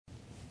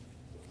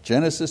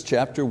Genesis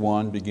chapter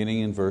 1, beginning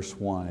in verse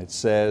 1. It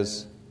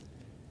says,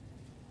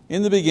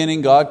 "In the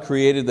beginning God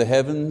created the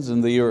heavens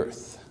and the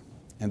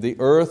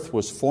earth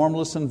was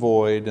formless and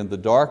void, and the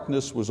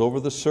darkness was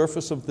over the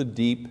surface of the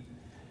deep,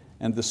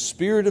 and the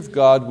Spirit of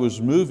God was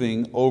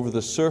moving over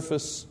the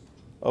surface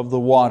of the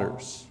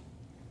waters."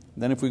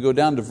 Then if we go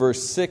down to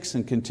verse 6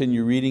 and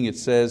continue reading, it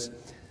says,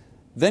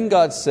 "Then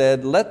God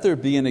said, let there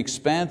be an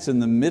expanse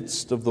in the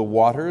midst of the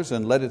waters,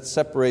 and let it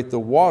separate the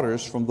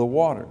waters from the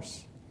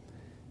waters.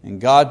 And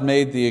God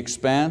made the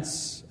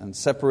expanse and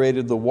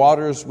separated the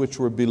waters which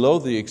were below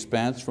the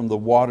expanse from the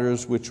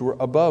waters which were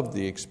above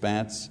the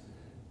expanse,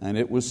 and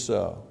it was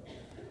so.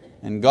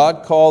 And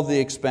God called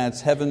the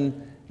expanse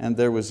heaven, and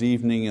there was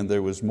evening and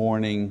there was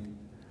morning,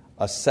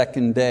 a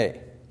second day.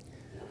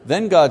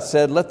 Then God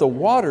said, let the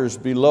waters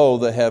below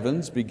the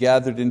heavens be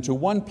gathered into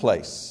one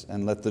place,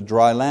 and let the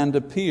dry land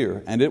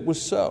appear, and it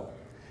was so.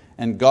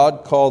 And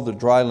God called the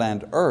dry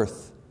land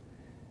earth,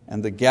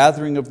 and the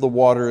gathering of the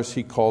waters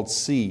He called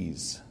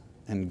seas.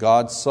 And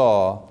God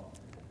saw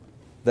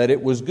that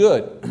it was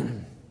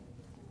good."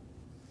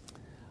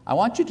 I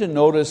want you to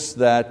notice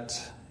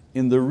that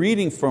in the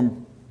reading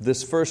from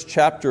this first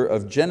chapter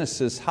of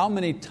Genesis, how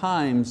many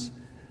times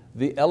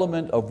the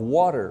element of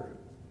water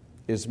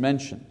is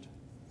mentioned.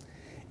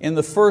 In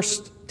the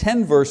first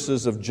 10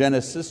 verses of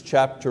Genesis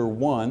chapter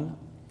 1,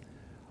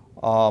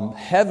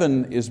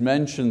 heaven is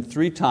mentioned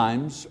 3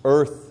 times,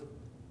 earth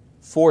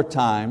 4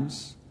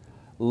 times,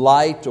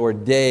 light or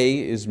day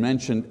is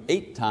mentioned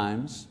 8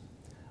 times,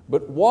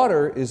 but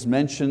water is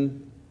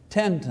mentioned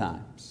 10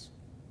 times.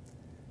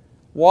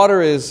 Water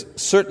is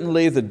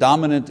certainly the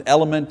dominant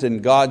element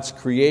in God's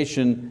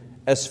creation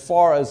as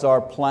far as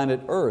our planet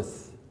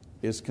Earth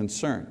is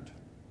concerned.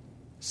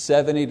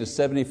 70 to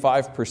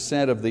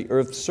 75% of the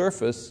Earth's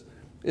surface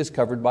is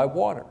covered by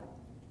water.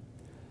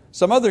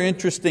 Some other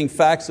interesting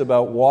facts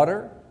about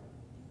water: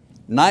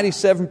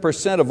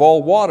 97% of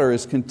all water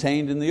is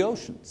contained in the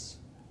oceans,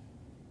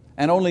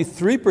 and only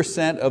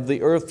 3% of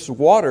the Earth's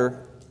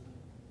water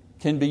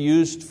can be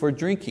used for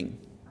drinking.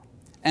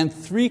 And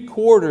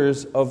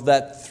 3/4 of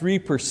that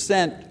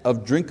 3%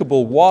 of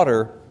drinkable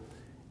water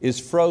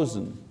is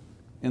frozen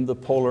in the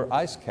polar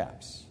ice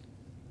caps.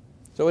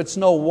 So it's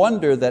no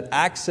wonder that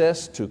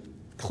access to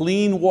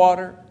clean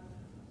water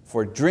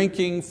for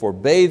drinking, for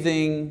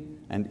bathing,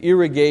 and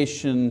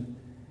irrigation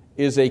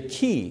is a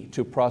key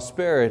to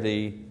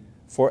prosperity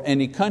for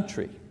any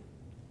country.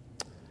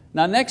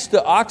 Now, next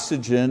to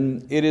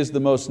oxygen, it is the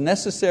most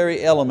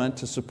necessary element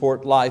to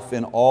support life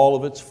in all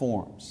of its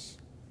forms.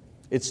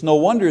 It's no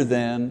wonder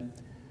then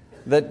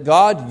that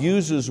God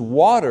uses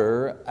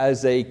water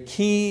as a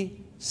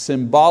key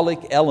symbolic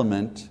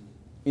element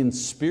in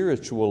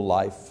spiritual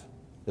life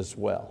as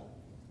well.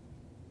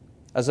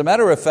 As a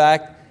matter of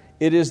fact,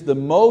 it is the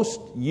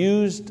most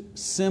used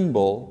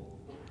symbol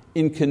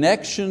in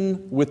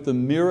connection with the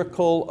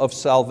miracle of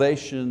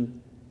salvation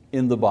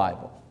in the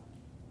Bible.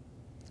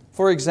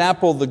 For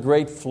example, the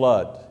great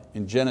flood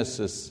in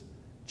Genesis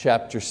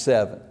chapter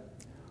 7.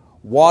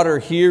 Water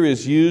here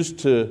is used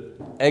to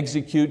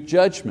execute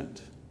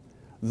judgment.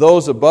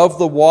 Those above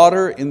the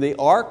water in the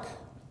ark,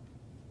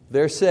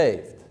 they're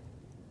saved.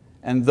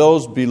 And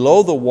those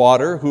below the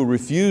water who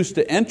refuse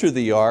to enter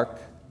the ark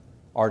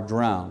are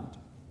drowned.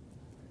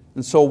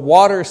 And so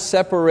water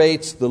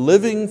separates the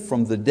living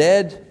from the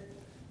dead,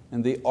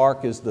 and the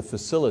ark is the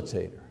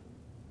facilitator.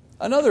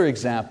 Another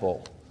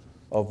example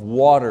of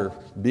water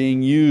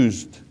being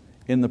used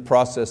in the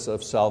process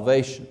of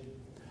salvation: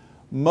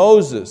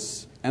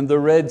 Moses and the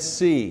Red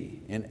Sea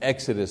in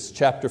Exodus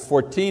chapter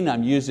 14.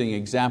 I'm using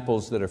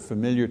examples that are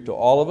familiar to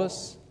all of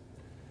us.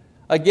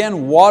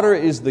 Again, water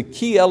is the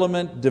key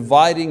element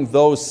dividing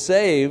those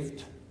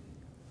saved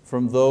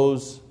from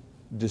those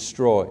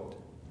destroyed.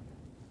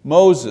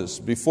 Moses,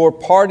 before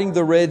parting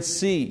the Red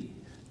Sea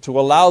to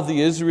allow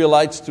the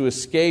Israelites to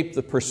escape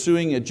the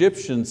pursuing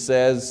Egyptians,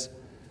 says,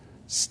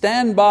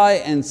 "Stand by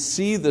and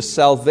see the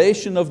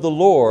salvation of the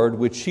Lord,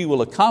 which He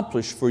will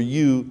accomplish for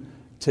you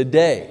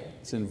today."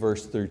 It's in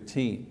verse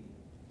 13.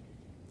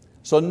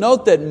 So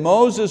note that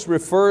Moses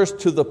refers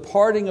to the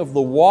parting of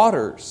the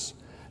waters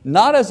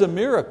not as a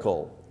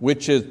miracle,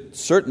 which it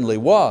certainly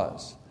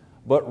was,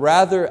 but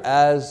rather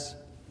as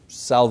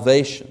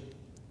salvation.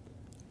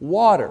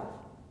 Water,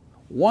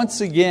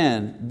 once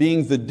again,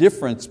 being the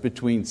difference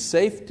between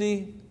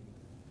safety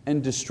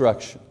and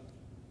destruction.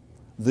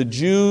 The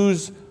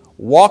Jews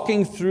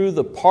walking through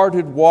the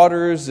parted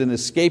waters and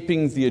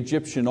escaping the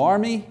Egyptian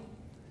army,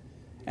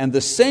 and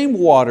the same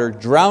water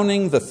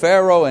drowning the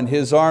Pharaoh and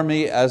his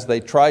army as they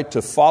tried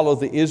to follow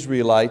the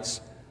Israelites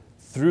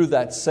through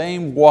that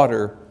same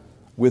water,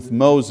 with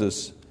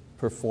Moses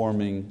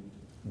performing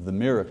the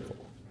miracle.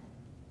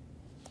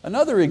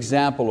 Another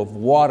example of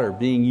water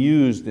being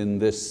used in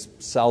this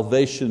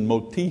salvation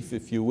motif,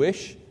 if you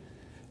wish,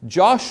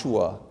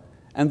 Joshua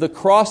and the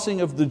crossing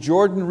of the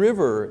Jordan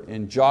River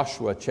in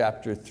Joshua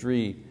chapter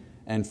 3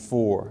 and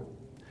 4.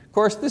 Of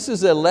course, this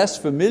is a less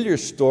familiar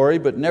story,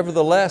 but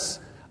nevertheless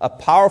a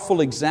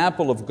powerful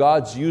example of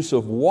God's use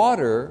of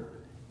water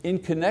in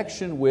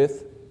connection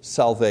with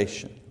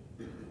salvation.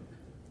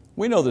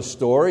 We know the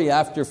story.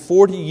 After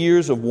 40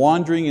 years of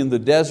wandering in the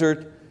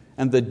desert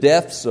and the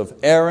deaths of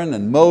Aaron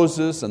and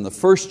Moses and the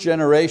first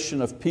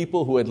generation of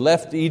people who had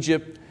left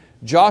Egypt,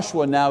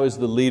 Joshua now is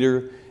the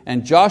leader,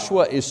 and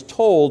Joshua is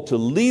told to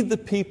lead the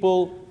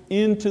people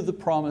into the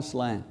promised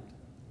land.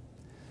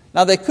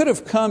 Now they could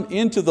have come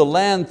into the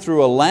land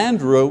through a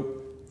land route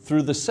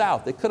through the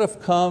south. They could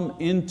have come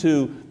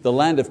into the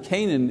land of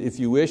Canaan, if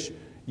you wish,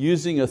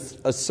 using a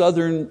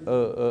southern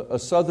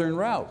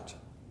route.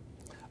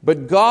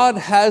 But God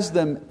has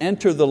them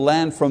enter the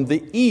land from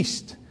the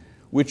east,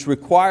 which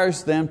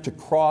requires them to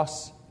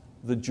cross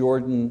the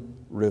Jordan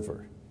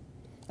River.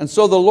 And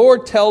so the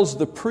Lord tells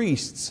the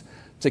priests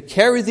to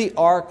carry the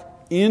ark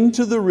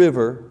into the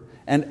river,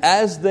 and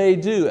as they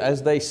do,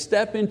 as they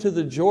step into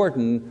the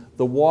Jordan,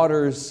 the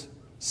waters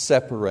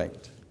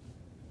separate.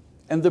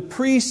 And the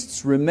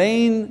priests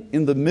remain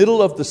in the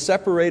middle of the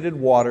separated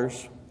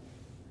waters,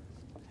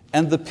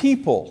 and the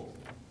people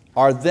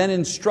are then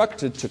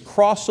instructed to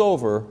cross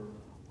over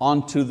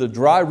onto the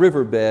dry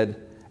riverbed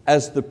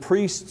as the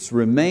priests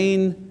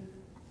remain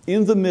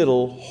in the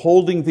middle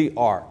holding the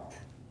ark,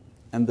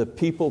 and the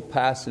people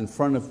pass in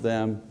front of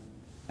them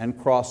and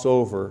cross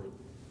over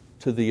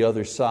to the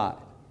other side.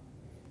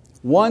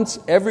 Once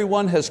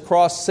everyone has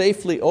crossed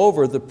safely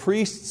over, the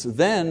priests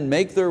then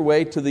make their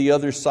way to the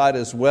other side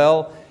as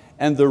well,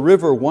 and the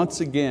river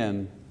once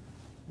again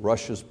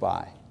rushes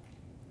by.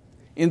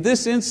 In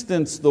this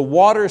instance, the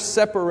water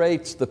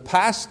separates the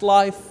past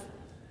life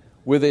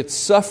with its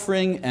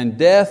suffering and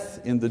death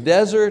in the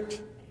desert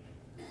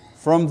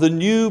from the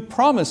new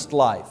promised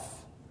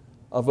life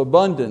of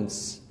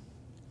abundance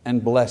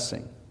and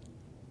blessing,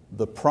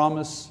 the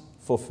promise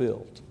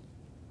fulfilled.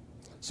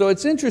 So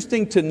it's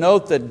interesting to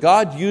note that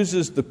God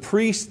uses the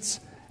priests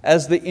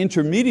as the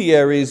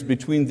intermediaries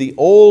between the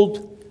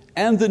old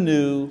and the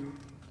new,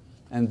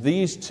 and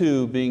these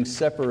two being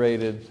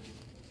separated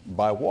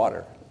by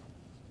water.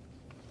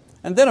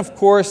 And then of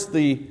course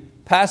the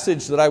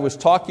passage that I was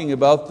talking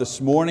about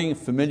this morning, a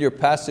familiar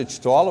passage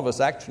to all of us,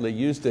 actually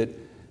used it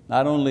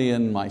not only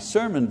in my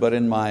sermon but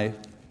in my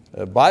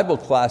Bible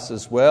class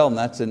as well, and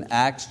that's in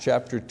Acts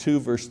chapter 2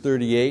 verse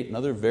 38,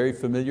 another very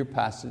familiar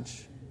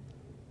passage.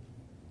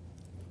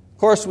 Of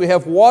course, we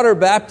have water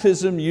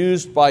baptism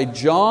used by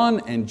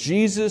John and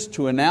Jesus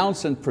to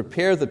announce and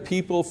prepare the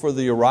people for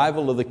the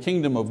arrival of the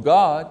kingdom of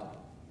God.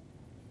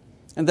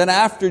 And then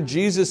after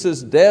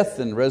Jesus' death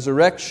and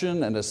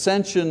resurrection and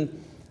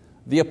ascension,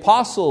 the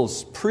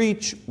apostles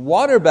preach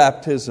water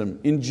baptism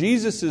in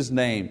Jesus'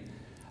 name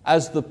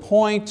as the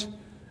point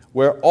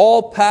where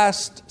all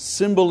past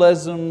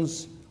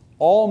symbolisms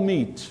all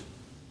meet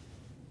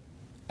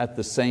at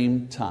the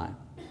same time.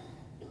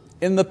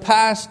 In the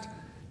past,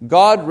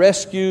 God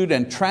rescued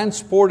and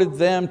transported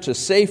them to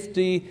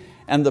safety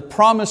and the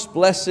promised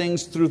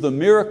blessings through the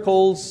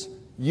miracles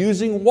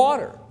using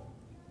water.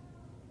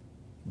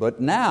 But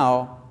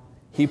now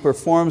He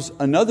performs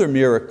another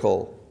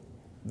miracle,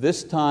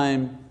 this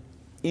time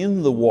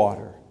in the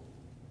water.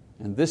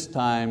 And this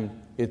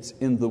time it's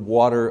in the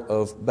water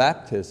of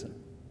baptism.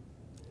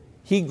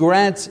 He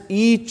grants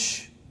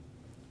each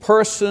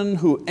person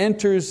who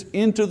enters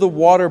into the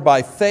water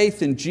by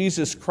faith in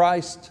Jesus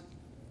Christ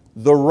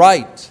the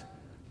right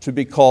to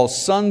be called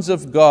sons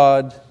of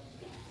God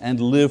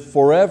and live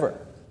forever.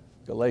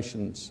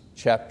 Galatians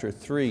chapter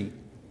 3,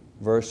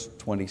 verse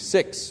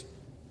 26.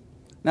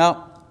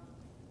 Now,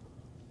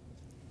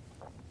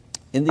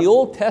 in the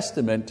Old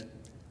Testament,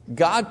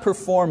 God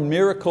performed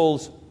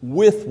miracles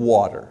with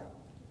water.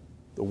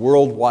 The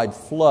worldwide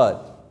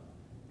flood,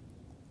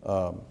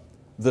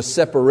 the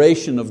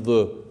separation of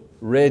the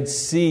Red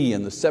Sea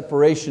and the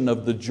separation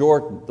of the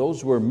Jordan.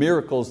 Those were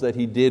miracles that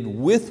He did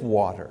with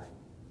water.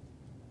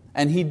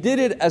 And He did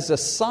it as a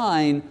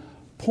sign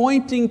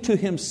pointing to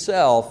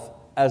Himself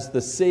as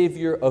the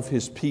Savior of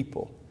His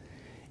people.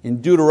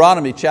 In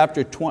Deuteronomy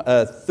chapter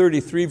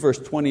 33 verse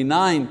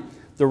 29,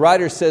 the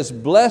writer says,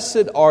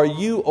 "Blessed are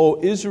you,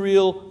 O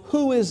Israel,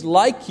 who is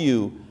like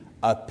you,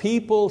 a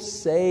people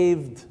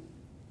saved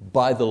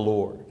by the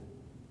Lord."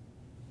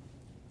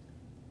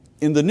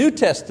 In the New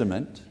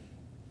Testament,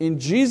 in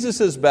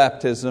Jesus'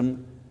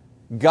 baptism,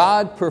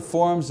 God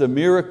performs a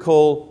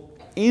miracle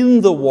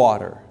in the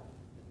water,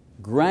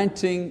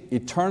 granting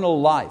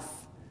eternal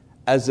life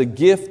as a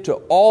gift to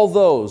all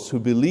those who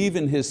believe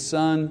in His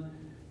Son,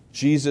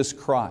 Jesus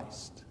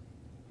Christ.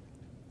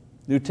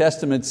 New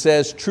Testament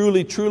says,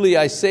 "Truly, truly,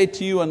 I say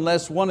to you,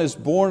 unless one is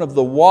born of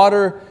the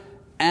water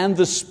and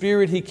the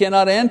Spirit, he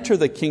cannot enter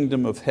the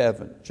kingdom of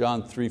heaven."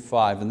 John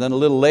 3:5. And then a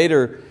little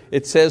later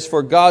it says,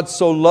 "For God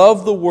so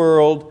loved the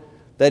world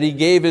that He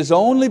gave His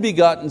only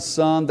begotten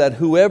Son, that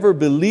whoever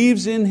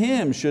believes in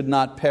Him should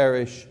not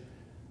perish,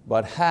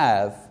 but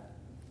have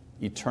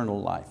eternal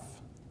life."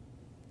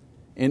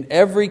 In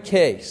every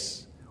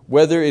case,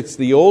 whether it's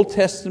the Old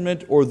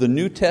Testament or the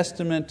New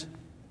Testament,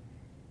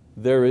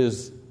 there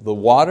is the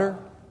water,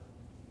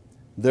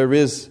 there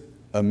is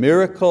a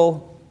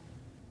miracle,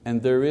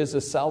 and there is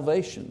a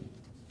salvation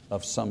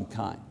of some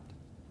kind.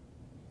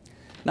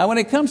 Now when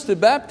it comes to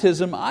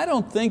baptism, I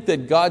don't think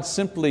that God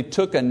simply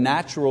took a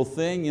natural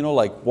thing,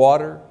 like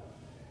water,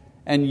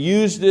 and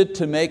used it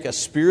to make a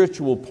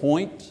spiritual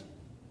point,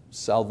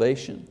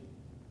 salvation.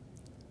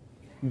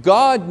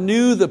 God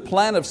knew the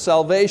plan of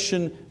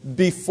salvation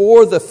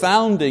before the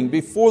founding,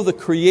 before the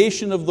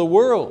creation of the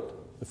world.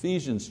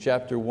 Ephesians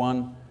chapter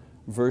 1,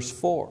 verse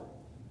 4.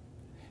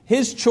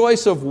 His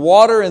choice of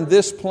water in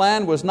this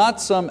plan was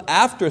not some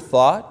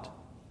afterthought.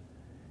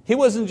 He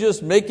wasn't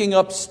just making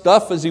up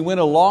stuff as He went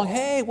along.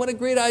 Hey, what a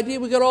great idea,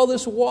 we got all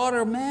this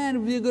water. Man, it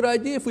would be a good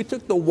idea if we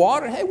took the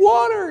water. Hey,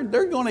 water,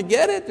 they're going to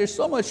get it. There's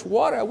so much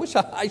water. I wish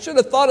I should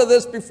have thought of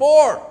this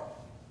before.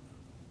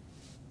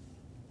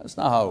 That's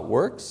not how it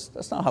works.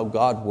 That's not how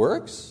God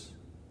works.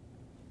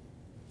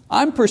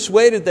 I'm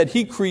persuaded that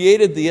He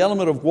created the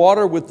element of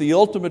water with the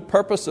ultimate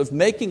purpose of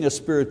making a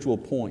spiritual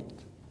point.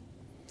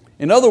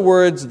 In other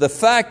words, the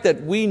fact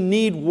that we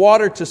need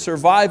water to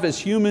survive as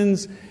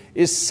humans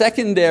is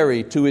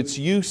secondary to its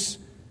use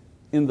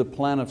in the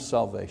plan of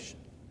salvation.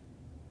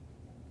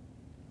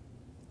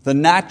 The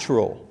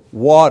natural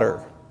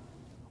water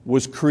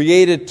was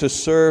created to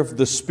serve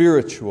the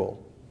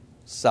spiritual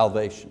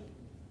salvation,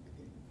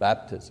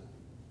 baptism.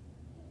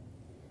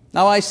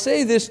 Now I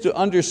say this to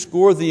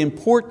underscore the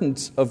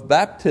importance of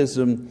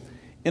baptism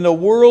in a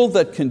world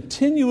that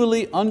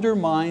continually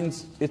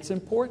undermines its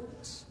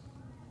importance.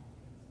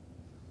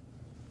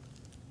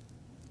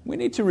 We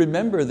need to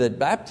remember that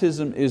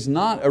baptism is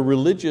not a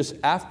religious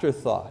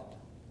afterthought.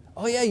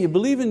 Oh yeah, you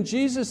believe in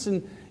Jesus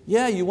and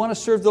yeah, you want to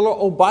serve the Lord.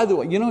 Oh, by the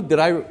way,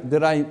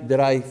 did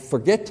I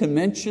forget to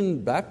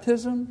mention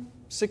baptism?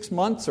 6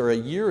 months or a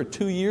year or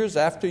 2 years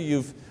after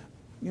you've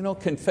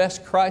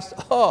confessed Christ?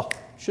 Oh,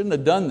 shouldn't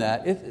have done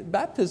that.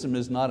 Baptism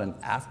is not an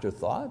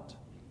afterthought.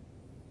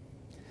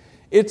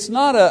 It's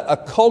not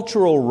a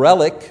cultural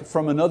relic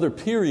from another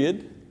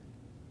period.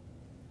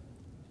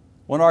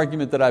 One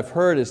argument that I've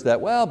heard is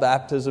that,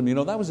 baptism,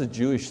 that was a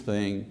Jewish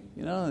thing.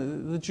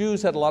 The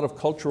Jews had a lot of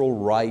cultural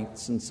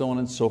rites and so on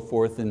and so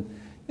forth, and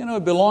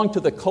it belonged to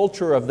the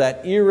culture of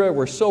that era.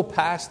 We're so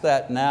past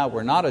that now.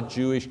 We're not a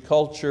Jewish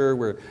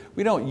culture.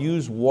 We don't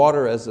use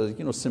water as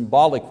a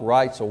symbolic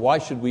rite, so why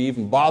should we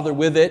even bother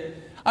with it?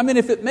 I mean,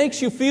 if it makes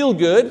you feel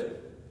good,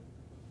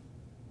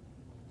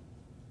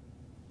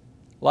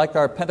 like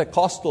our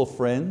Pentecostal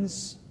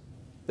friends,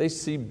 they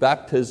see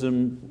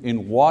baptism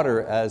in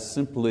water as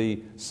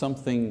simply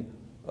something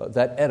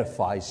that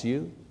edifies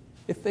you.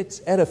 If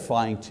it's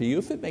edifying to you,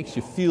 if it makes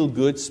you feel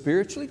good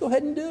spiritually, go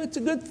ahead and do it. It's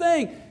a good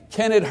thing.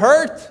 Can it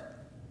hurt?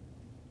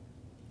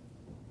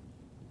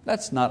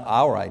 That's not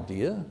our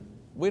idea.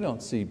 We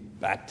don't see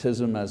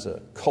baptism as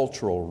a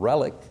cultural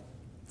relic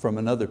from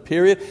another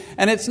period.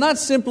 And it's not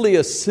simply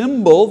a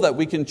symbol that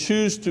we can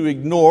choose to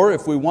ignore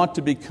if we want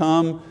to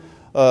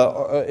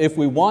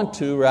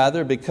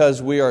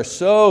because we are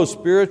so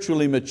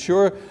spiritually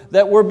mature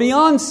that we're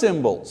beyond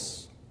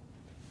symbols.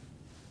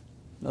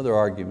 Another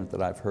argument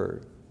that I've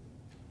heard.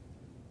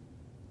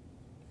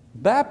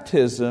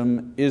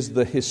 Baptism is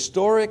the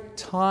historic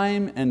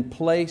time and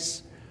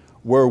place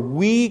where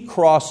we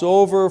cross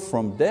over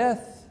from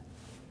death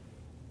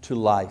to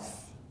life,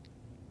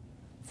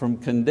 from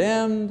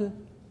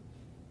condemned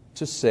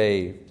to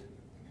saved.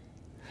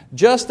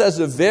 Just as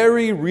a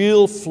very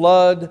real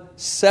flood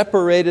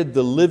separated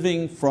the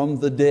living from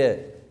the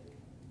dead,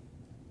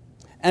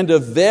 and a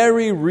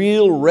very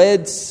real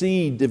Red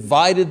Sea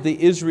divided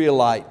the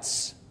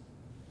Israelites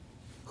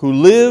who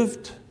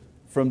lived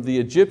from the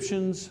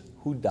Egyptians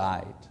who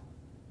died.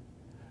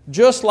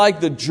 Just like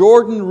the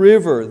Jordan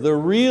River, the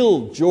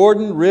real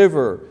Jordan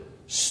River,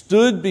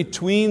 stood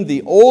between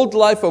the old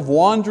life of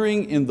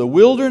wandering in the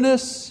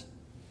wilderness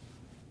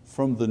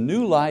from the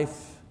new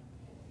life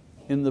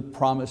in the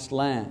promised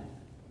land.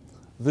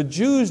 The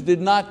Jews did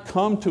not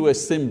come to a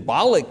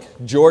symbolic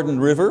Jordan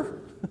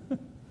River.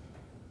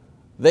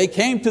 They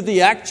came to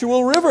the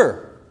actual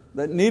river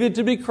that needed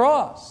to be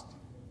crossed.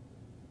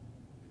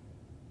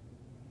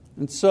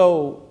 And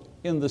so,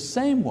 in the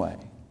same way,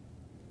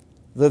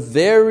 the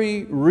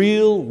very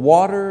real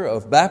water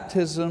of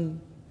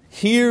baptism,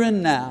 here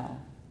and now,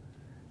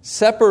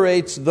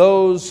 separates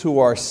those who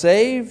are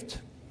saved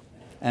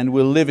and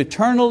will live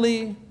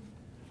eternally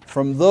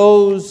from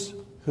those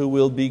who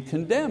will be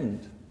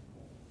condemned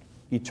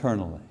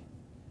eternally.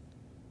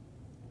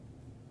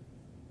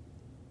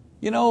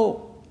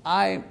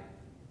 I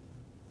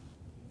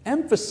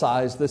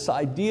emphasize this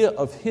idea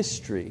of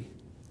history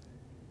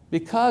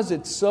because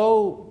it's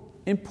so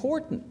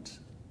important.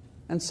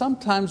 And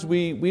sometimes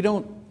we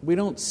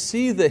don't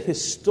see the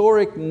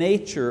historic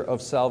nature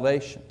of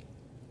salvation.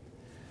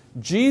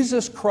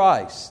 Jesus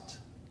Christ,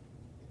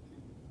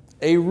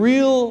 a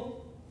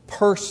real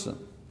person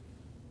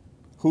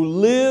who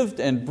lived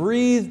and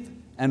breathed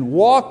and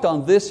walked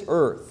on this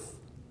earth,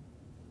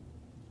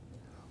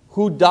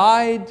 who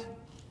died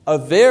a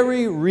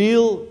very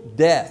real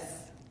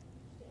death,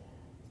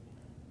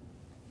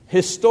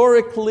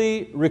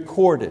 historically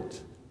recorded.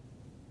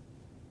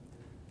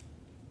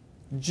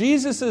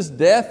 Jesus'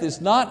 death is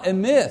not a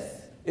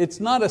myth. It's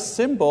not a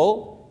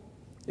symbol.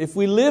 If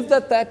we lived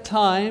at that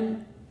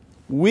time,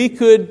 We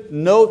could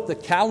note the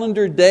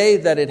calendar day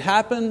that it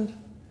happened.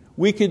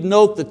 We could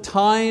note the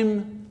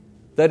time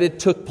that it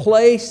took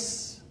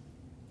place.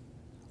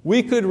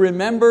 We could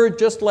remember,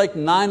 just like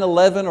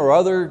 9/11 or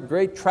other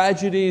great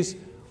tragedies,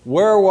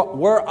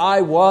 where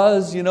I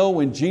was,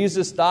 when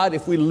Jesus died,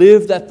 if we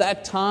lived at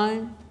that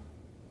time.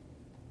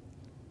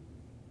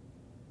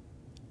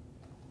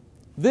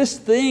 This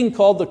thing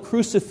called the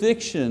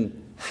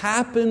crucifixion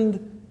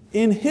happened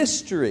in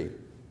history.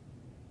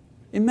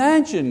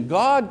 Imagine,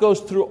 God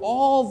goes through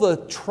all the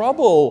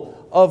trouble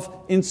of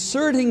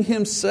inserting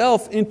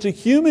Himself into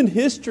human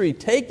history,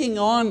 taking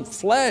on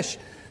flesh,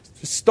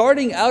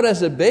 starting out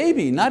as a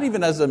baby, not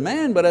even as a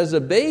man, but as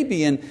a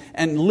baby,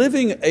 and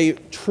living a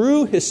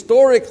true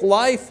historic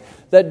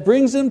life that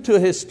brings Him to a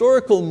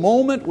historical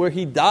moment where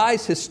He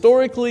dies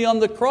historically on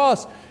the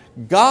cross.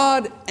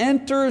 God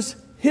enters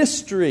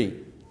history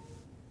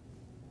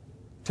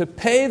to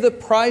pay the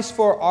price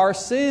for our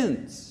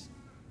sins.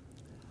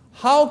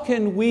 How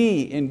can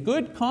we, in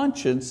good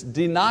conscience,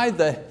 deny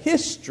the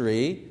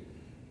history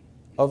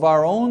of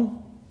our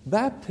own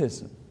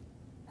baptism?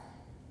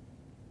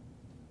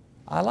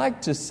 I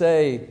like to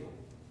say,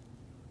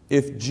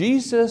 if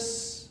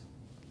Jesus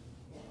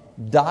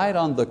died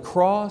on the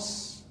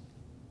cross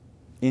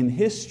in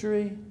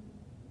history,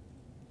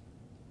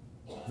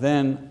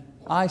 then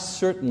I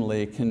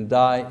certainly can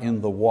die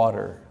in the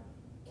water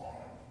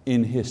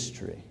in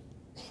history.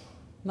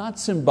 Not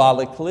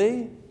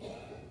symbolically,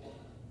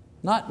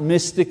 not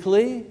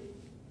mystically,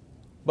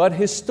 but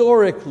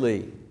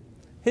historically.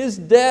 His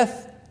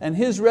death and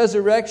His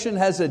resurrection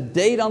has a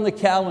date on the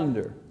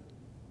calendar.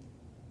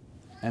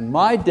 And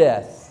my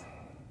death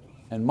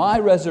and my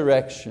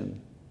resurrection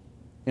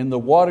in the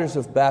waters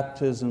of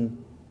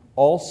baptism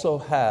also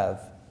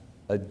have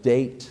a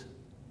date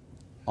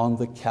on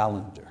the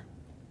calendar.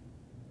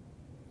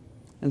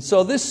 And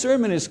so this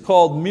sermon is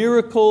called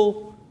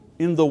Miracle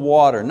in the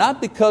Water, not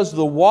because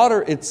the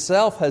water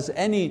itself has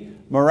any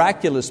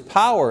miraculous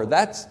power.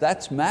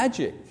 That's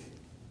magic.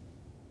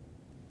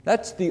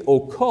 That's the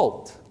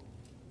occult.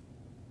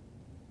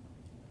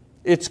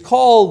 It's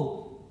called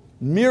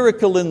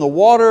miracle in the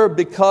water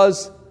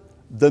because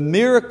the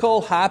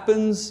miracle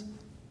happens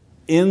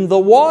in the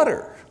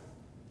water.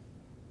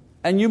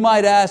 And you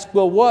might ask,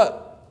 well,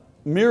 what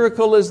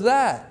miracle is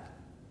that?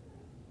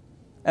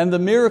 And the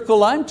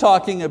miracle I'm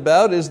talking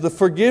about is the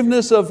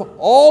forgiveness of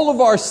all of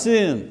our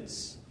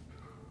sins.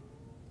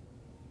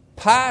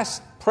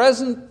 Past,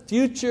 present,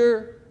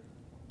 future,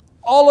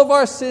 all of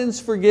our sins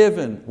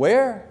forgiven.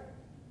 Where?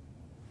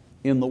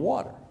 In the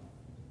water.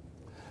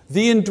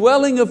 The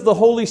indwelling of the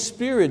Holy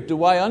Spirit.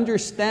 Do I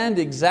understand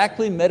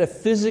exactly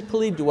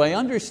metaphysically? Do I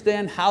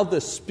understand how the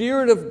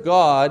Spirit of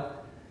God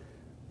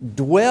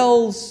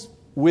dwells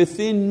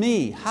within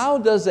me? How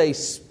does a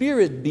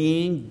spirit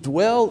being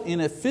dwell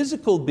in a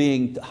physical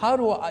being? How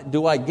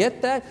do I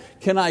get that?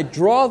 Can I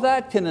draw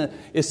that?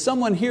 Is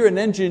someone here an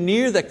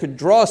engineer that could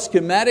draw a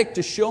schematic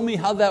to show me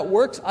how that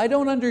works? I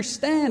don't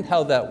understand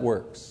how that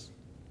works.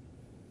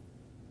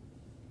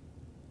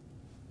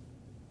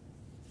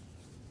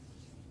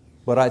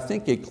 But I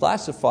think it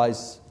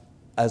classifies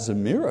as a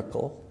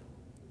miracle,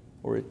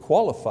 or it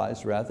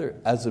qualifies rather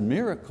as a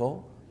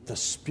miracle. The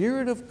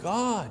Spirit of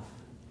God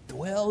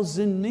dwells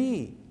in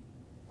me.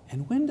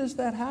 And when does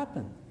that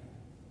happen?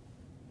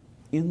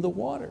 In the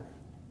water.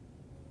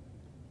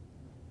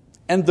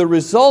 And the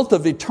result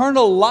of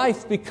eternal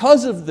life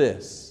because of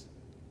this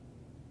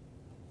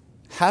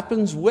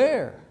happens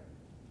where?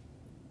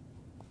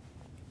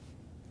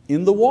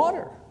 In the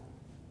water.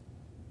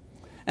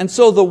 And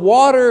so the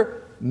water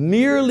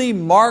merely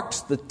marks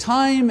the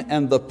time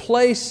and the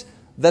place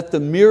that the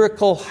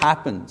miracle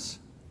happens.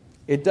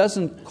 It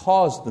doesn't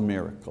cause the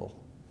miracle.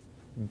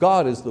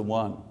 God is the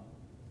one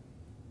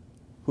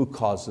who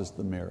causes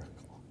the miracle.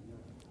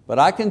 But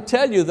I can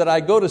tell you that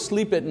I go to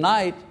sleep at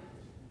night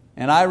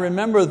and I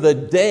remember the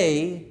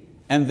day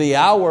and the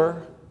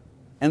hour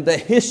and the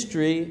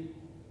history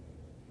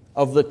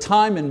of the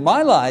time in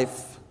my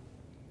life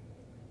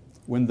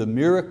when the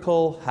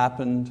miracle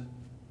happened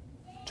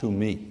to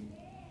me.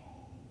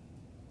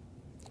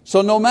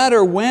 So no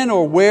matter when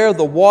or where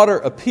the water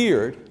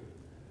appeared,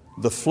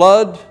 the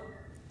flood,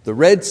 the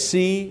Red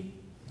Sea,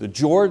 the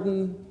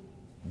Jordan,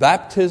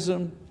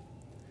 baptism,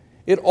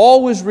 it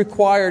always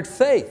required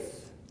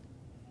faith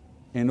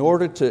in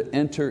order to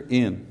enter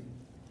in.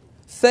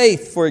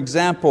 Faith, for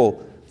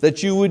example,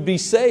 that you would be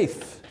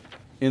safe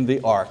in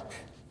the ark.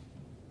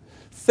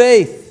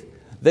 Faith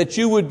that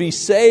you would be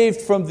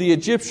saved from the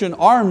Egyptian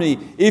army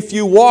if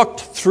you walked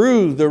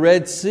through the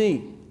Red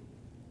Sea.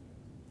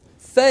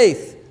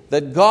 Faith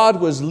that God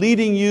was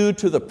leading you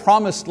to the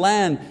promised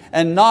land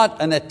and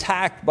not an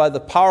attack by the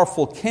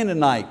powerful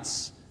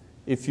Canaanites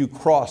if you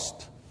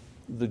crossed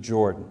the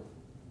Jordan.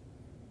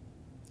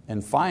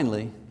 And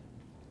finally,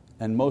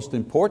 and most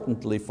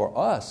importantly for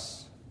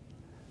us,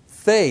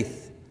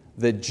 faith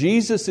that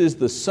Jesus is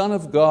the Son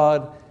of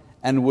God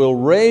and will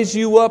raise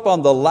you up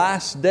on the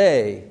last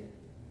day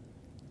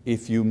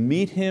if you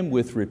meet Him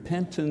with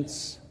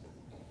repentance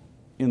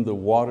in the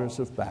waters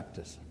of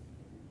baptism.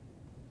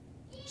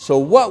 So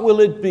what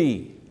will it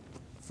be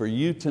for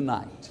you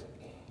tonight?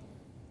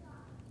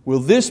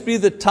 Will this be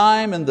the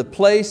time and the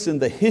place in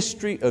the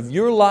history of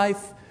your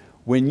life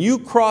when you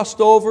crossed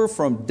over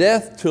from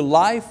death to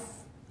life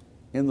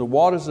in the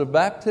waters of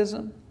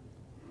baptism?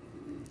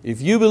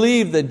 If you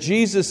believe that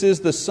Jesus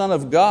is the Son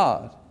of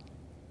God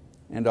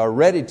and are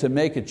ready to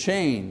make a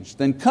change,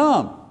 then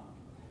come.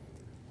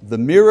 The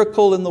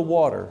miracle in the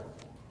water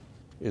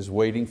is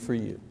waiting for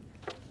you.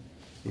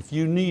 If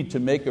you need to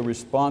make a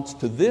response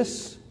to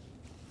this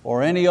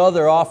or any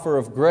other offer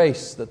of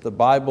grace that the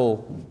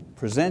Bible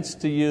presents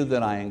to you,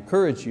 then I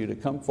encourage you to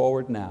come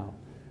forward now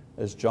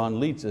as John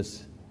leads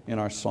us in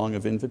our song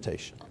of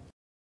invitation.